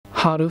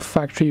How to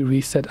factory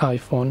reset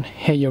iPhone.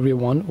 Hey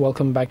everyone,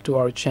 welcome back to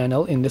our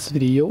channel. In this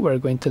video we're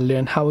going to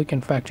learn how we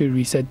can factory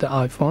reset the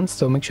iPhone,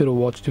 so make sure to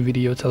watch the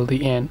video till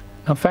the end.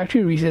 Now,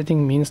 factory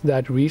resetting means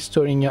that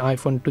restoring your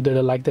iPhone to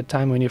the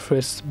time when you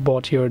first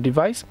bought your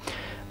device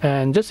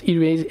and just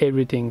erase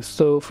everything.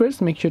 So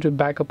first, make sure to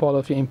back up all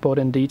of your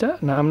important data.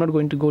 Now, I'm not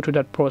going to go through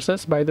that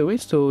process, by the way,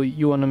 so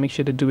you want to make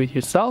sure to do it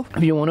yourself.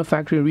 If you want to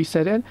factory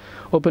reset it,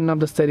 open up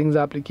the settings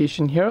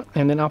application here,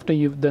 and then after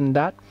you've done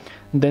that,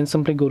 then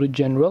simply go to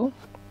general.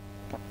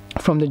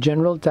 From the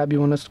general tab,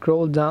 you want to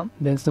scroll down,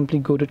 then simply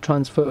go to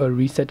transfer or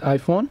reset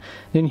iPhone.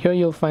 Then here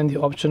you'll find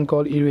the option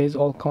called erase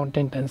all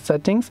content and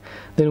settings.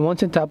 Then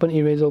once you tap on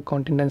erase all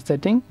content and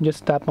setting,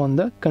 just tap on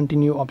the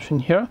continue option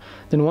here.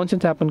 Then once you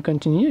tap on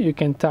continue, you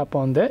can tap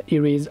on the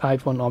erase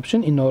iPhone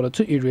option in order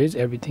to erase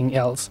everything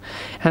else.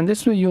 And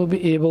this way you'll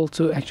be able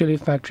to actually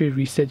factory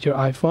reset your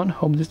iPhone.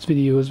 Hope this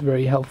video is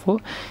very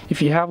helpful.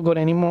 If you have got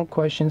any more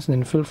questions,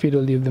 then feel free to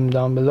leave them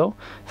down below.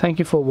 Thank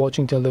you for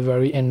watching till the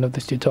very end of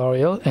this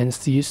tutorial, and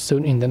see you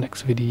soon in the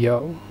next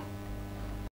video.